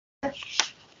Okay.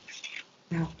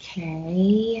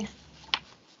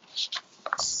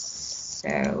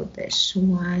 So this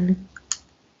one,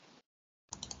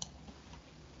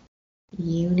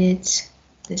 unit,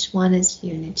 this one is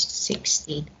unit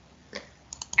 16.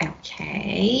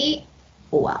 Okay,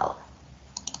 well,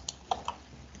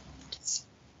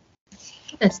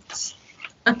 yes.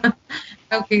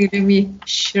 Okay, let me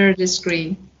share the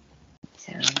screen.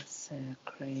 Yes,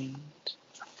 great.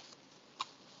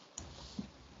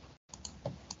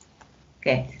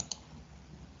 Okay.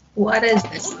 What is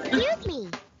this? Excuse me.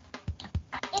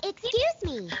 Excuse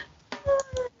me.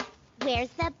 Where's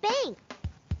the bank?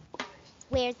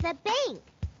 Where's the bank?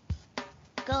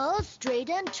 Go straight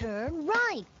and turn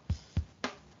right.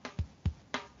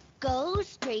 Go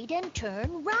straight and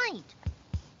turn right.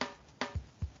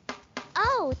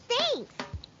 Oh, thanks.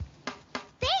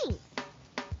 Thanks.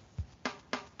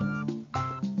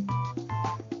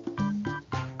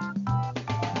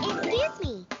 Excuse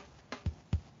me.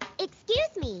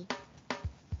 Excuse me.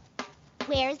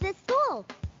 Where's the school?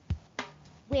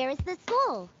 Where's the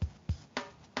school?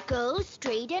 Go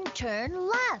straight and turn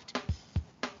left.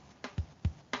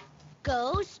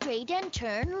 Go straight and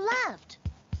turn left.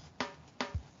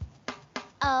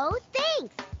 Oh,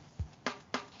 thanks.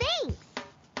 Thanks.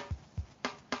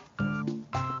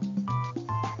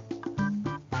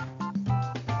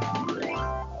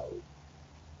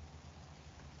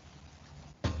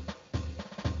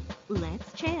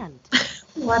 Let's chant.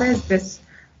 What is this?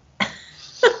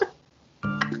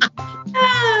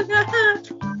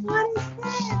 What is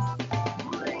this?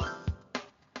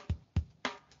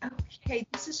 Okay,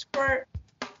 this is for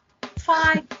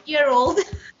 5-year-old.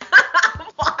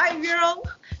 5-year-old.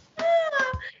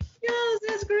 Yes,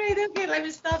 that's great. Okay, let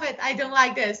me stop it. I don't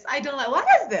like this. I don't like. What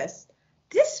is this?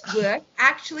 This book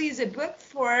actually is a book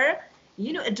for,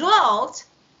 adults,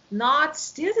 not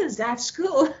students at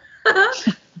school.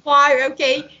 5.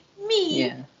 Okay, me.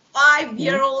 Yeah.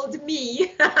 5-year-old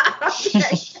me.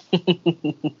 Okay.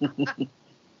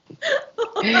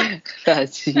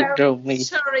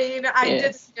 Sorry,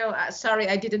 sorry,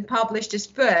 I didn't publish this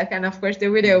book and of course the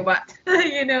video, but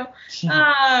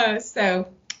so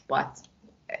what?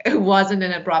 It wasn't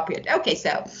inappropriate. Okay,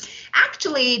 so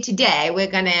actually today we're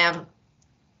gonna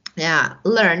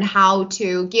learn how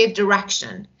to give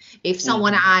direction. If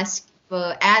someone asks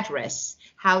for address,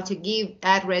 how to give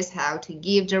address, how to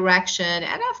give direction,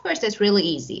 and of course that's really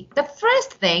easy. The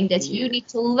first thing that you need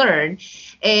to learn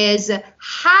is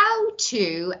how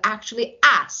to actually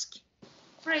ask.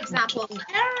 For example,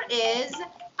 there is,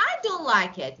 I don't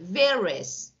like it, there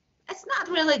is. It's not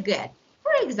really good.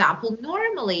 For example,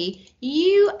 normally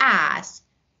you ask,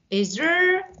 is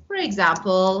there, for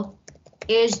example,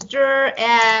 is there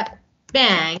a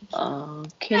bank?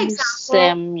 Can you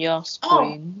send your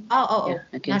screen? Oh,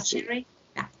 I can not see. sharing?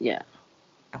 No. Yeah.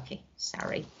 Okay,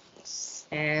 sorry. So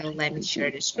let me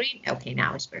share the screen. Okay,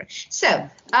 now it's better. So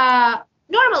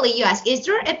normally you ask, is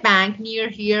there a bank near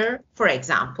here, for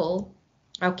example?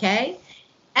 Okay,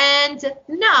 and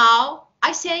now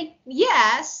I say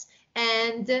yes,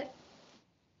 and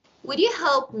would you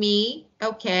help me,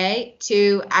 okay,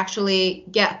 to actually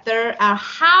get there?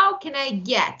 How can I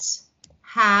get?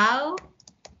 How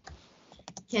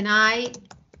can I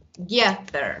get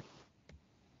there?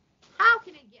 How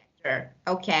can I get there?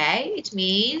 Okay, it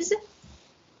means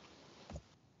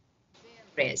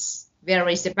where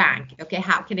is the bank? Okay,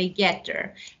 how can I get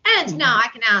there? And now I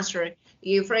can answer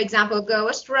you, for example,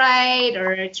 go straight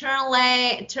or turn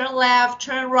left,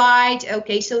 turn right.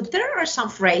 Okay, so there are some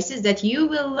phrases that you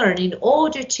will learn in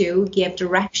order to give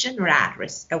direction or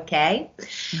address. Okay,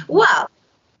 well,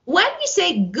 when we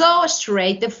say go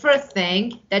straight, the first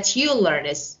thing that you learn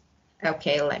is,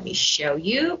 okay, let me show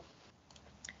you.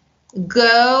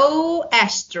 Go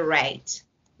straight.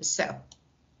 So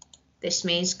this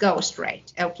means go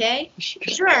straight. Okay,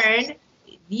 turn,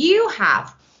 you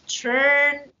have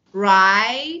turn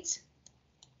right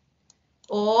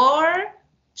or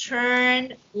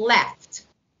turn left.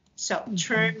 So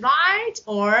turn right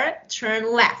or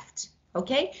turn left.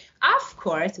 Okay, of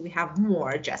course we have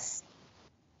more just.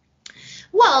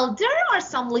 Well, there are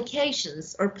some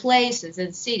locations or places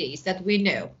and cities that we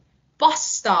know. Bus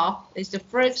stop is the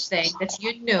first thing that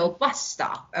you know, bus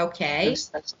stop, okay?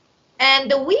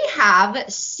 And we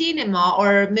have cinema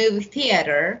or movie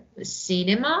theater.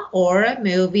 Cinema or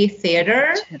movie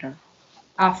theater.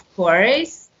 Of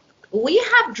course. We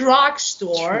have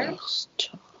drugstore.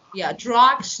 Yeah,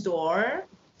 drugstore.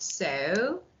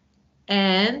 So,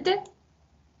 and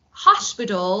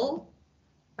hospital.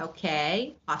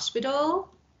 Okay, hospital.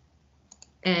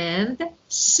 And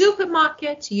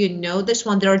supermarket, you know this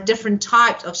one. There are different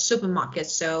types of supermarkets.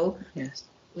 So,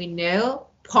 we know.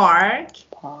 Park.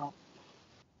 Park.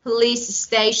 Police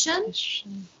station.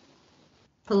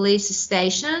 Police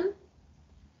station.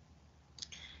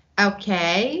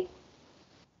 Okay.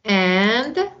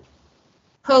 And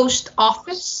post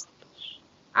office,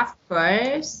 of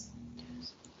course.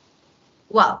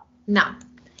 Well, now,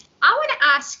 I want to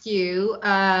ask you,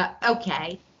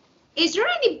 okay, is there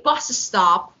any bus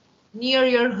stop near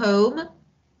your home?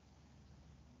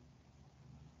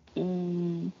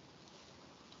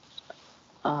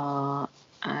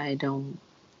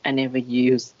 I never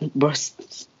use bus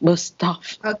stop.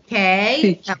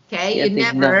 Okay, okay, Yeah, you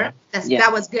never. no.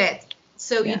 That was good.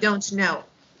 So Yeah. you don't know.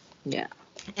 Yeah.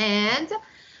 And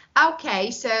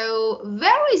okay, so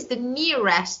where is the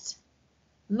nearest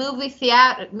movie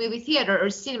theater or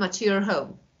cinema to your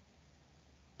home?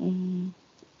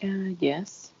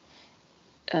 Yes.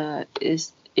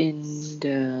 It's in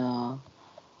the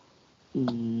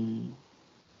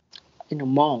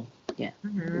mall. Yeah.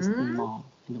 It's in the mall.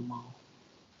 In the mall.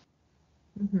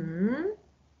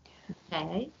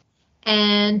 Okay.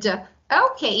 And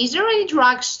okay, is there any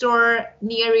drugstore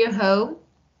near your home?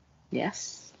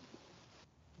 Yes.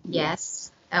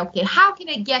 Yes. Okay. How can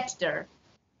I get there?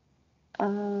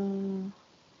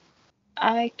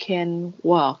 I can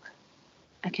walk.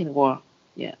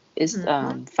 Yeah. It's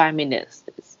 5 minutes.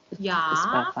 It's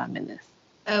about 5 minutes.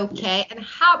 Okay. Yeah. And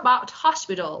how about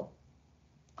hospital?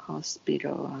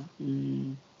 Hospital.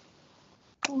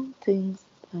 Things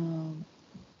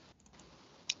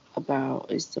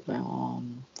it's about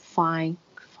 5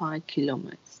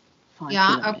 kilometers. 5 Yeah.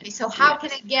 kilometers. Okay. So how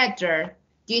can I get there?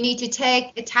 Do you need to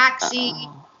take a taxi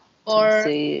or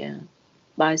taxi,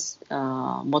 bus,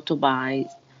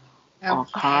 motorbike, or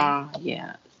car?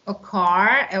 Yeah. a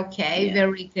car? Okay. Yeah.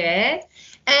 Very good.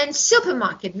 And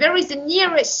supermarket. Where is the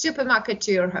nearest supermarket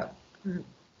to your home?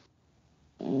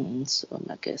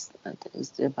 Supermarket.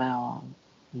 It's about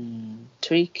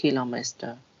 3 kilometers.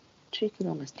 3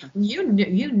 kilometers. You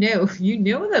know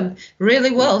them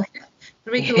really well.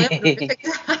 3 kilometers.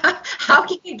 How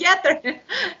can you get there?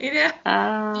 You know,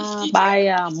 by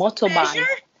motorbike. measure?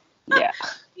 Yeah.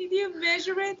 Did you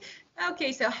measure it?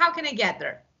 Okay, so how can I get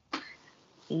there?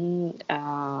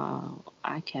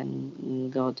 I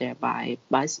can go there by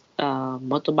bus,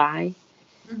 motorbike,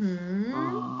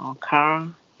 or car.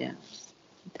 Yeah.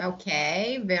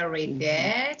 Okay, very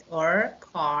good. Or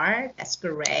car. That's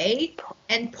great.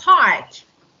 And park.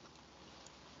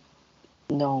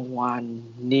 No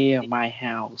one near my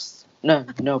house.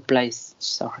 No place.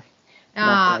 Sorry.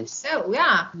 No place. So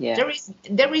yeah.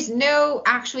 There is no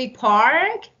actually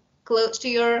park close to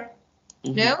your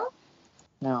no?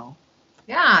 No.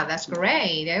 Yeah, that's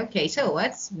great. Okay, so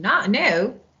let's not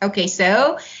no. Okay,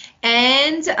 so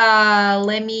and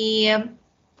let me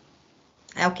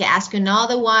ask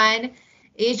another one.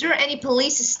 Is there any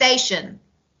police station?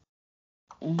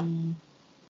 I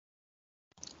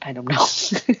don't know.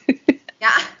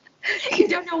 Yeah, you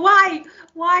don't know why.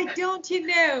 Why don't you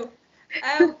know?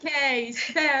 Okay,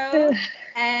 so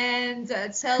and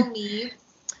tell me,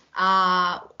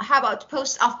 how about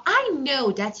post office? I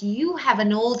know that you have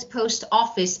an old post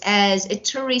office as a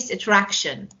tourist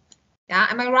attraction. Yeah,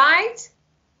 am I right?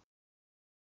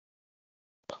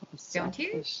 Don't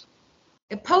you?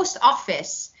 A post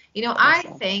office. You know, I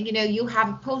think, you know, you have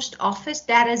a post office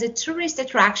that is a tourist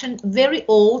attraction, very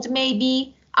old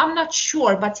maybe. I'm not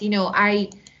sure, but, you know, I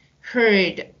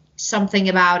heard something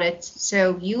about it.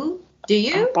 So do you?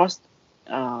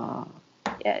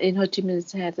 Yeah, in Ho Chi Minh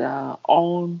it has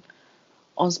own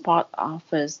spot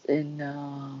office in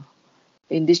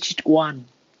District 1.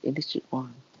 In District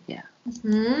 1, yeah.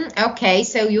 Okay,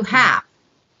 so you have.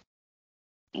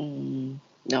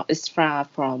 No, it's far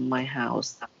from my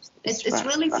house. It's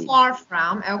really far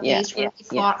from. Okay, yeah, it's really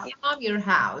far from your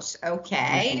house.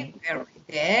 Okay, very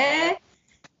good.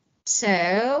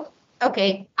 So,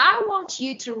 okay, I want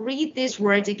you to read this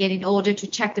word again in order to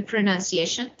check the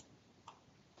pronunciation.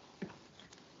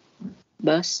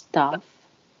 Bus stop,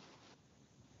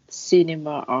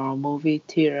 cinema or movie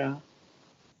theater,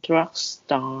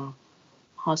 drugstore,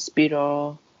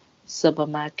 hospital,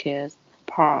 supermarket,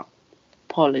 park,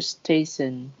 police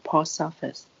station, post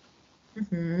office.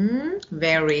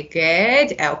 Very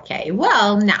good. Okay,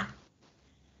 well, now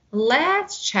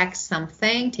let's check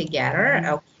something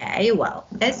together. Okay, well,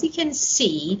 as you can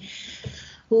see,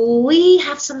 we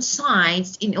have some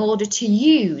signs in order to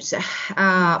use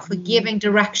for giving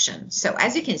direction. So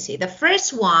as you can see, the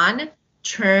first one,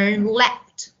 turn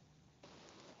left.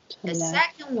 The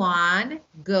second one,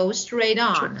 go straight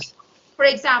on. For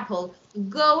example,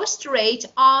 go straight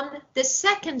on the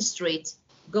second street.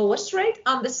 Go straight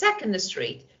on the second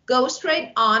street. Go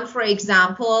straight on, for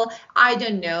example, I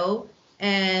don't know,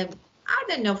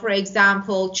 for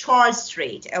example, Charles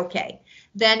Street. Okay.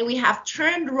 Then we have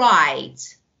turn right.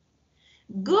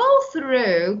 Go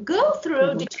through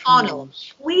the tunnel.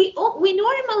 We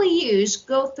normally use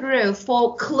go through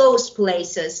for close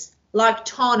places like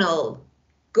tunnel.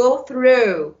 Go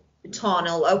through the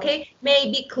tunnel, okay?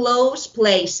 Maybe close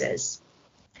places.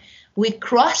 We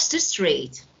cross the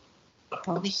street.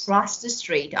 We cross the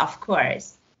street, of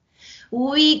course.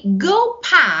 We go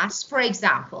past, for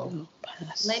example.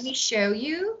 Let me show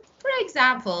you. For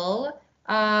example,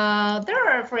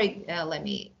 for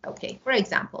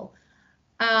example,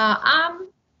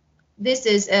 this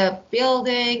is a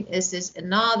building, this is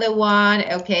another one,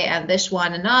 okay, and this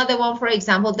one, another one. For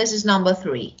example, this is number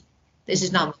 3. This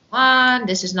is number 1,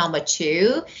 this is number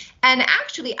 2, and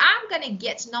actually, I'm gonna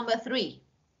get number 3.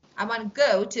 I want to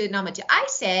go to number 2. I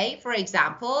say, for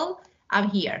example, I'm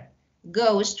here.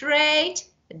 Go straight,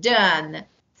 done,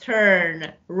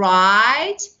 turn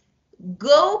right,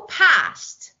 go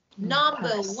past number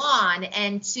 1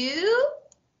 and 2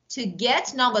 to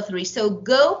get number 3. So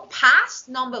go past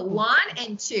number 1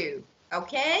 and 2,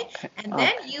 okay? And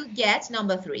then you get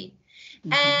number 3.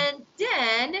 And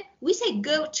then we say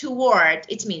go toward.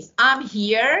 It means I'm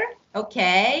here,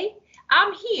 okay?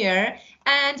 I'm here,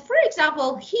 and for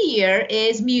example, here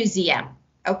is museum,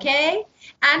 okay?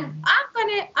 And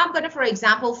I'm gonna, for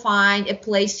example, find a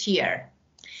place here.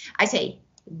 I say,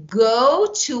 go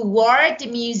toward the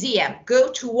museum.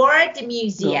 Go toward the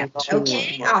museum,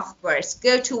 okay? Of course,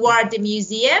 go toward the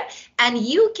museum, and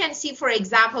you can see, for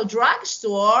example,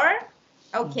 drugstore,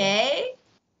 okay?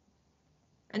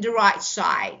 On the right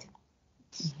side.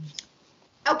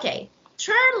 Okay,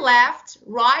 turn left,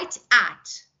 right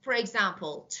at. For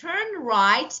example, turn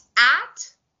right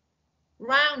at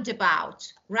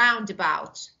roundabout.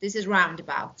 Roundabout. This is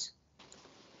roundabout.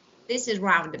 This is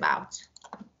roundabout.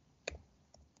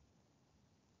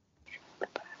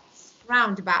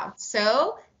 Roundabout.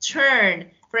 So turn.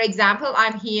 For example,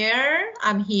 I'm here,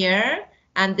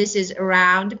 and this is a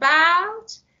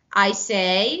roundabout. I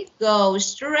say go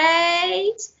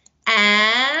straight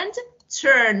and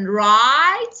turn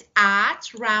right at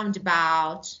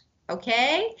roundabout.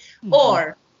 Okay?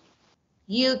 Or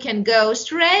you can go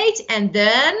straight and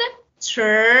then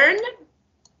turn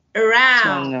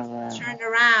around. Turn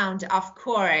around, of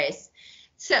course.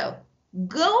 So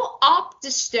go up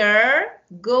the stair,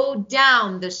 go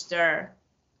down the stair.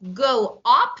 Go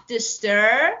up the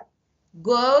stair,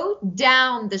 go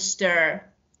down the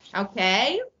stair.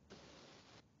 Okay?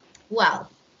 Well,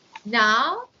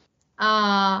 now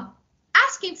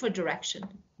asking for direction.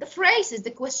 The phrases,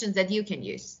 the questions that you can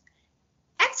use.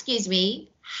 Excuse me,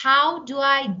 how do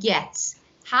I get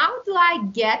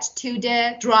to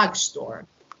the drugstore?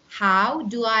 How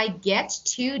do I get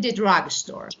to the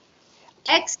drugstore?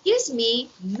 Excuse me,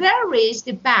 where is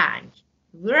the bank?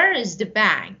 Where is the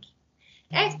bank?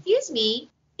 Excuse me,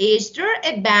 is there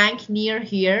a bank near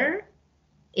here?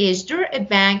 Is there a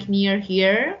bank near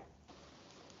here?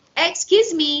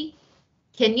 Excuse me,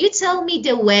 can you tell me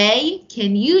the way?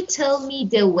 Can you tell me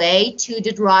the way to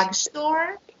the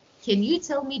drugstore? Can you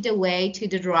tell me the way to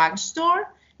the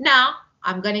drugstore? Now,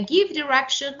 I'm going to give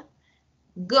direction.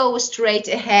 Go straight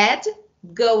ahead.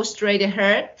 Go straight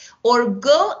ahead. Or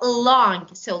go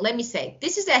along. So let me say,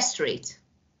 this is a street.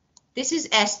 This is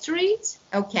a street,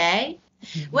 okay?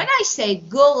 When I say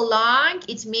go along,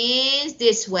 it means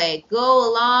this way.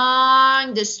 Go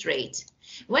along the street.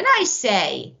 When I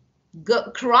say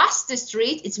go cross the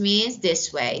street, it means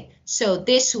this way. So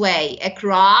this way,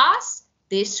 across,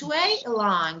 this way,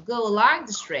 along. Go along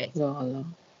the street.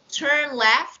 Turn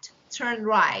left, turn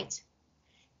right.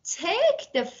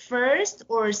 Take the first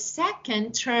or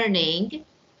second turning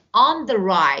on the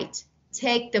right.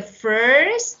 Take the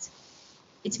first.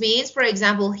 It means, for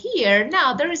example, here,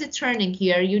 now there is a turning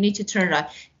here. You need to turn right.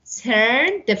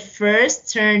 Turn the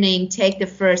first turning, take the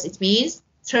first. It means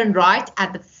turn right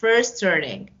at the first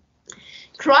turning.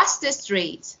 Cross the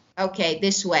street. Okay,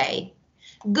 this way.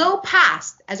 Go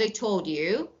past, as I told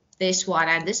you, this one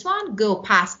and this one. Go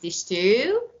past these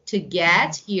two to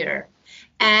get here.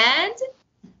 And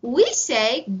we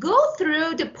say go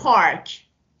through the park.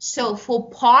 So for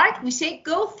park, we say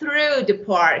go through the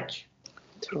park.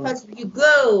 Because you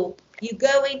go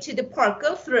into the park,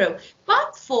 go through.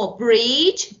 But for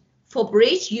bridge,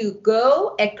 you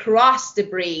go across the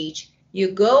bridge.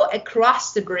 You go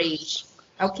across the bridge,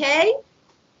 okay?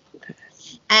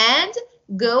 And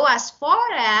go as far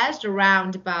as the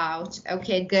roundabout,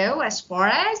 okay? Go as far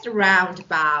as the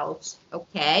roundabout,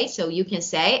 okay? So you can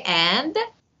say, and,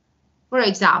 for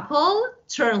example,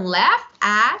 turn left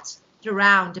at the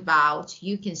roundabout,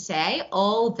 you can say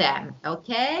all them,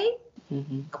 okay?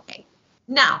 Okay.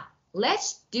 Now,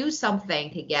 let's do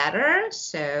something together.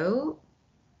 So,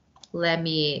 let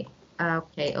me,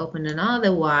 okay, open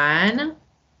another one.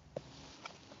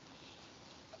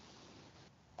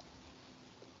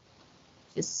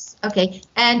 Okay,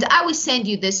 and I will send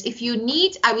you this. If you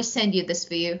need, I will send you this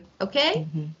for you, okay?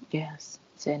 Yes,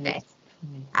 send it for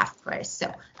me. Of course.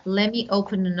 So let me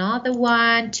open another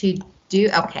one to do,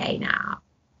 okay, now.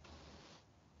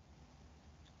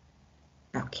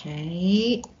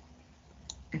 Okay,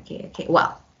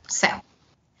 well, so.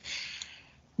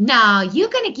 Now you're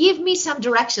gonna give me some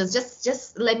directions.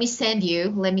 Just let me send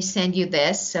you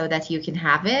this so that you can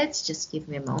have it. Just give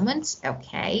me a moment,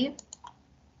 okay?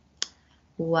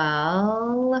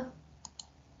 Well,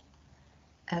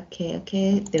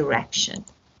 okay, direction.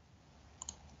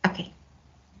 Okay,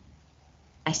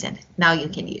 I sent it. Now you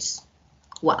can use.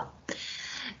 Well,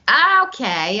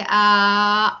 okay,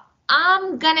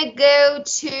 I'm gonna go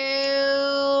to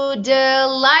the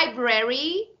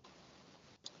library.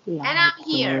 And I'm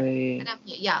here.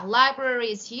 Yeah,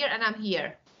 library is here and I'm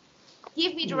here.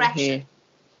 Give me direction.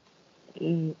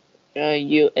 You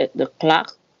at the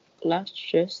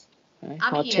classes.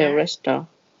 Hotel, here. restaurant.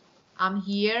 I'm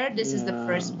here. This is the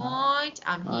first point.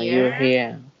 I'm here. You're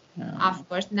here. Of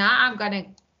course. Now I'm gonna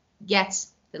get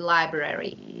the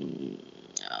library.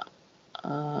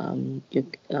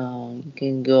 You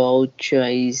can go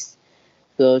chase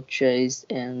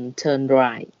and turn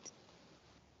right.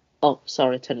 Oh,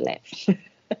 sorry, turn left.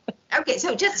 Okay,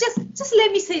 so just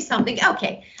let me say something.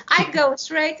 Okay, I go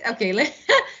straight. Okay,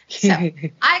 so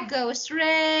I go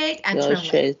straight and go turn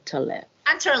straight, left. turn left.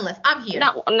 And turn left. I'm here.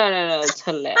 No,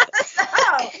 turn left.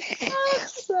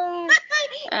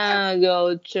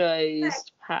 Go straight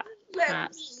past.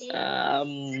 Let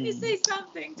me say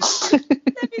something.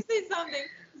 Let me say something.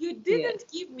 You didn't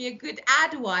give me a good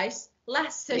advice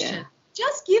last session. Yeah.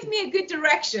 Just give me a good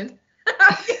direction.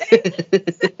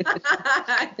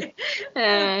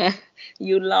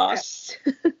 You lost.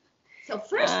 So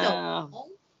first of all,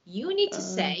 you need to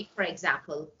say, for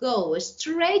example, go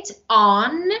straight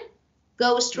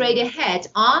ahead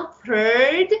on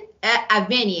 3rd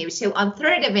Avenue. So on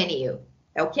 3rd Avenue,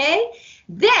 okay?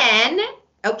 Then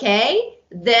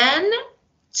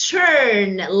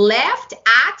turn left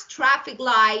at traffic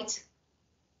light.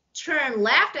 Turn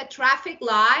left at traffic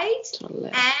light.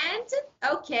 And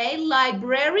okay,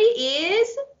 library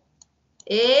is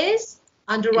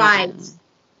on the right.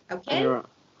 Okay?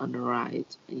 On the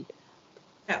right. Yeah.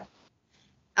 So,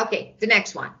 okay, the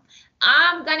next one.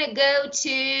 I'm gonna go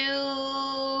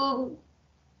to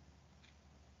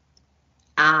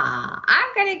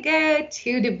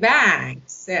the bank.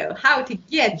 So how to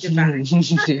get the bank?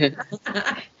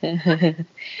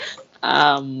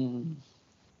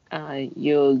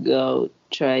 You go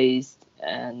trace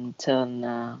and turn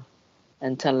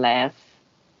left.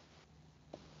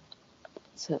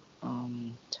 So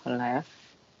turn left.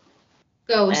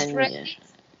 Go straight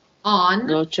on.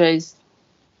 Go trace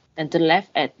and turn left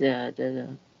at the.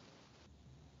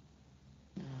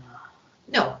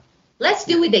 No, let's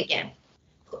do it again.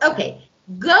 Okay,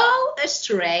 go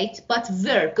straight, but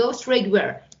where? Go straight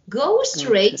where? Go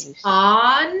straight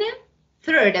on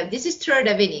 3rd. This is 3rd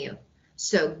Avenue.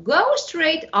 So go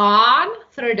straight on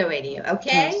 3rd Avenue,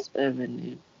 okay? 3rd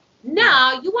Avenue.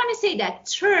 Now you want to say that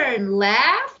turn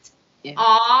left,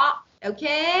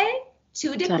 okay,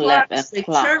 to the Clark Street.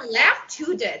 Turn left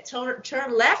to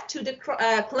the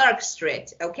Clark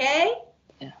Street, okay?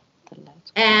 Yeah.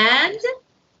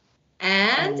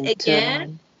 And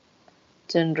again.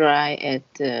 Turn right at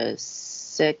the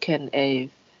 2nd Ave.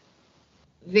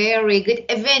 Very good.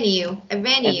 Avenue.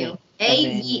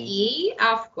 A-V-E,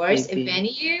 of course,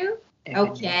 Avenue.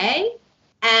 Okay.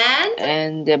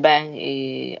 And the bank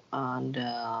is on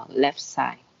the left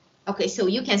side. Okay, so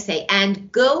you can say,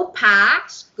 and go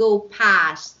past.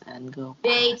 And go past.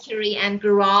 Bakery and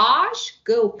garage.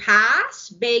 Go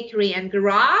past bakery and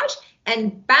garage.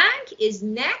 And bank is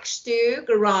next to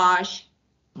garage.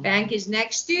 Bank is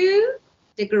next to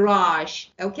the garage.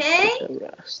 Okay? The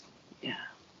garage. Yeah.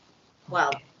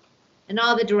 Well,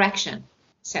 another direction.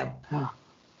 So.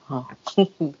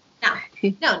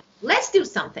 Now, let's do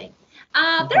something.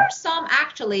 There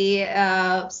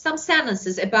are some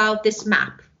sentences about this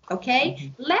map,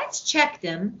 okay? Let's check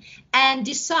them and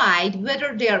decide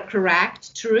whether they are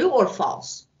correct, true or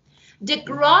false. The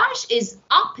garage is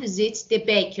opposite the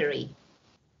bakery.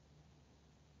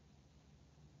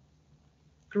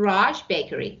 Garage,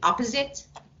 bakery, opposite.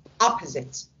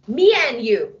 Me and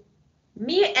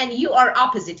you are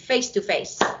opposite, face to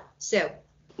face. So,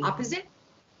 opposite.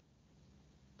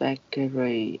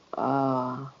 Bakery.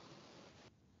 Opposites.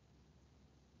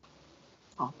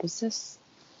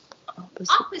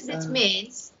 Opposite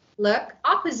means, look,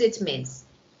 opposite means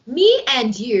me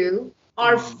and you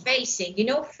are facing, you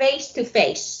know, face to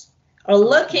face, or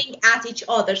looking at each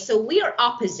other. So we are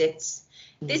opposites.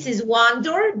 This is one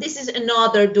door, this is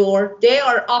another door. They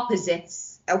are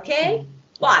opposites, okay?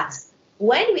 But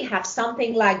when we have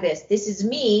something like this is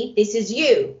me, this is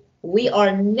you. We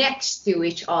are next to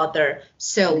each other.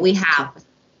 So we have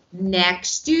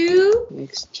next to.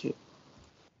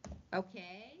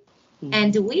 Okay.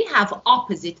 And we have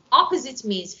opposite. Opposite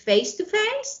means face to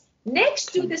face.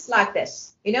 Next to this like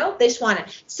this, you know, this one.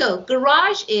 So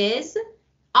garage is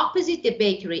opposite the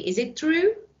bakery. Is it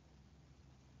true?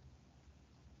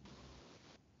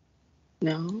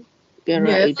 No.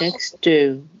 Garage is next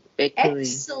to bakery.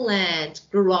 Excellent.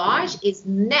 Garage is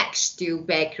next to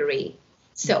bakery.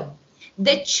 So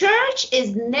the church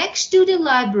is next to the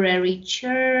library.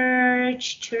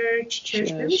 Church.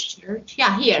 Where is church?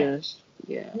 Yeah, here. Church.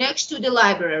 Yeah. Next to the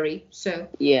library. So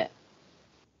yeah.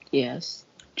 Yes.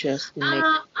 Just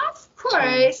of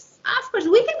course,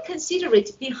 we can consider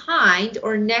it behind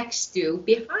or next to.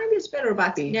 Behind is better,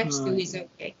 but next to is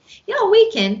okay. Yeah, we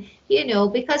can, you know,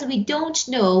 because we don't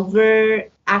know where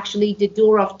actually the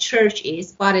door of church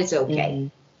is, but it's okay.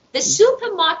 The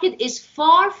supermarket is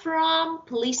far from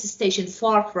police station,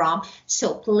 far from.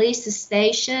 So police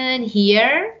station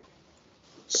here.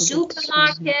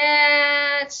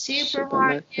 Supermarket.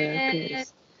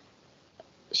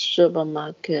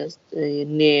 Supermarket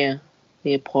near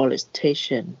police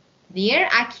station. Near,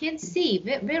 I can't see.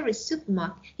 Where is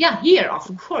supermarket? Yeah, here,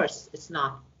 of course it's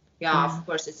not. Yeah, of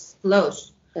course it's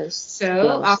close.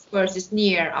 So, of course, it's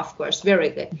near, of course. Very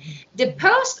good. The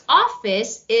post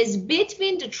office is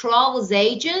between the travel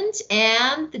agent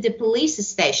and the police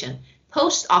station.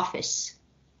 Post office.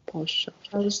 Post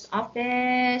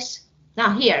office.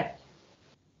 Now here.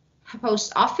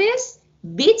 Post office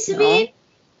between.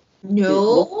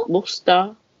 No.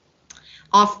 Bookstore.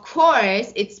 Of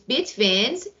course, it's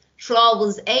between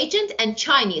travel agent and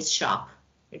Chinese shop.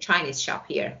 The Chinese shop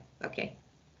here. Okay.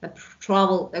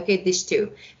 Travel. Okay, these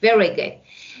two. Very good.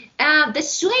 The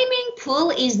swimming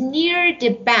pool is near the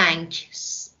bank.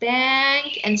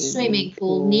 Bank and swimming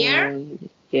pool near.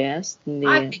 Yes, near.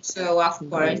 I think so, of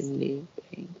course.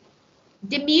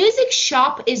 The music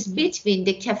shop is between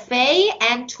the cafe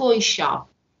and toy shop.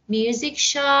 Music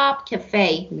shop,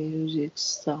 cafe. Music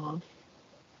shop.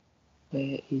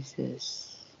 Where is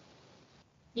this?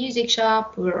 Music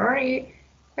shop, where are you?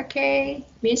 Okay,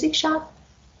 music shop.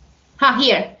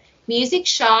 Here. Music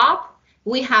shop.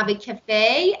 We have a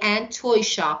cafe and toy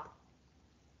shop.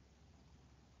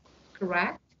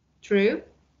 Correct? True?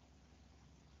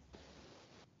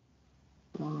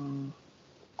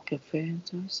 Cafe and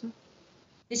toy shop.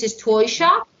 This is toy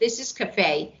shop. This is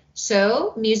cafe.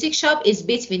 So, music shop is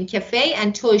between cafe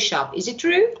and toy shop. Is it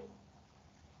true?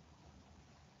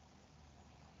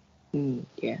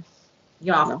 Yes.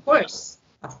 Yeah, of course.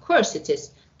 Of course it is.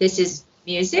 This is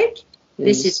music.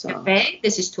 This is cafe.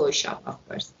 This is toy shop, of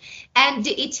course. And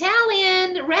the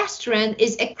Italian restaurant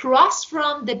is across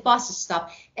from the bus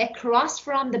stop. Across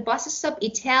from the bus stop,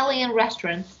 Italian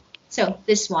restaurant. So,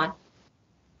 this one.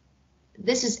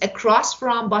 This is across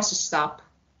from bus stop.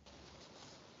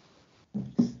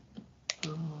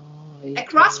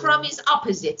 Across from is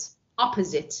opposite.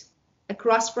 Opposite.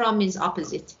 Across from means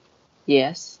opposite.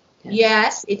 Yes.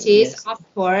 Yes, it is, of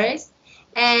course.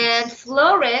 And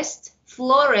florist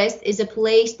is a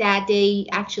place that they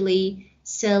actually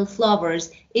sell flowers.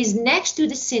 Is next to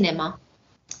the cinema.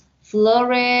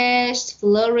 Florist,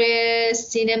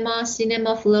 cinema,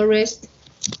 florist.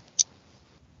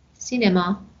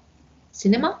 Cinema.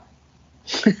 Cinema?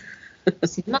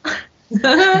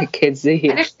 I can see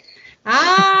it.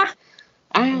 Yeah,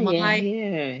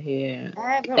 here.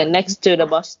 And next to the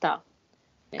bus stop.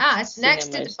 It's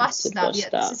next to the bus stop. Yeah,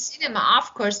 this is cinema,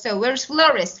 of course. So where's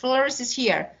florist? Florist is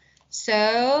here.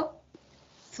 So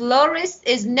florist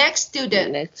is next to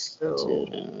the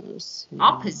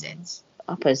opposite.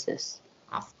 Opposite.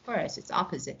 Of course, it's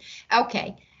opposite.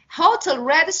 Okay. Hotel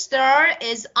Red Star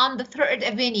is on the 3rd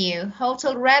Avenue.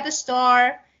 Hotel Red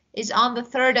Star is on the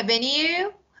 3rd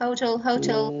Avenue.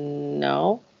 Hotel.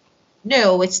 No.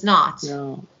 No, it's not.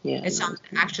 No. Yeah. It's on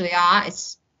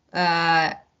it's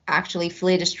actually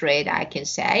Fleet Street, I can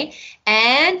say.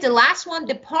 And the last one,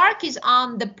 the park is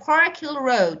on the Park Hill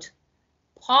Road.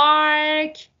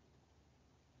 Park.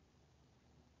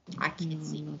 I can't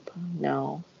see.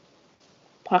 No.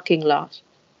 Parking lot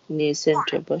near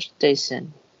Central Bus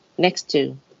Station. Next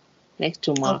to Next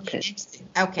to market.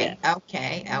 Okay,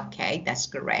 okay, that's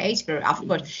great. Of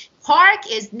course,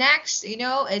 park is next,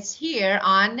 it's here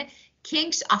on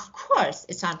King's, of course,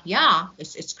 it's on,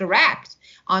 it's correct.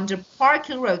 Under Park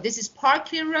Hill Road, this is Park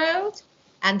Hill Road,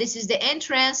 and this is the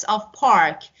entrance of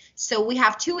park. So we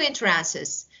have two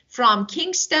entrances, from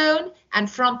Kingstone and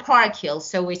from Park Hill,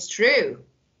 so it's true,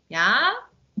 yeah?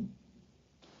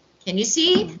 Can you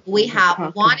see? We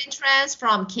have one entrance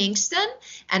from Kingston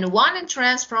and one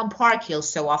entrance from Park Hill.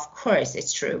 So, of course,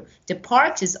 it's true. The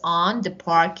park is on the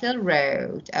Park Hill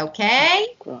Road. Okay?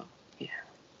 Yeah.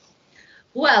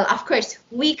 Well, of course,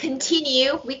 we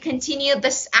continue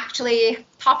this actually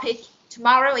topic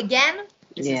tomorrow again.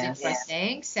 This is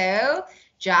interesting. So,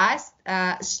 just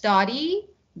study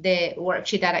the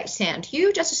worksheet that I sent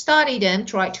you. Just study them.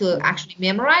 Try to actually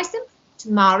memorize them.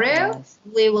 Tomorrow,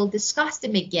 we will discuss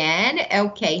them again.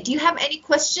 Okay. Do you have any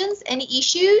questions? Any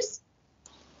issues?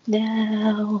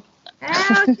 No.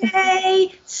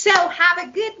 Okay. So, have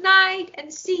a good night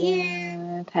and see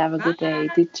you. Have a good day,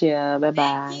 teacher.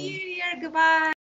 Bye-bye. Thank you, dear. Goodbye.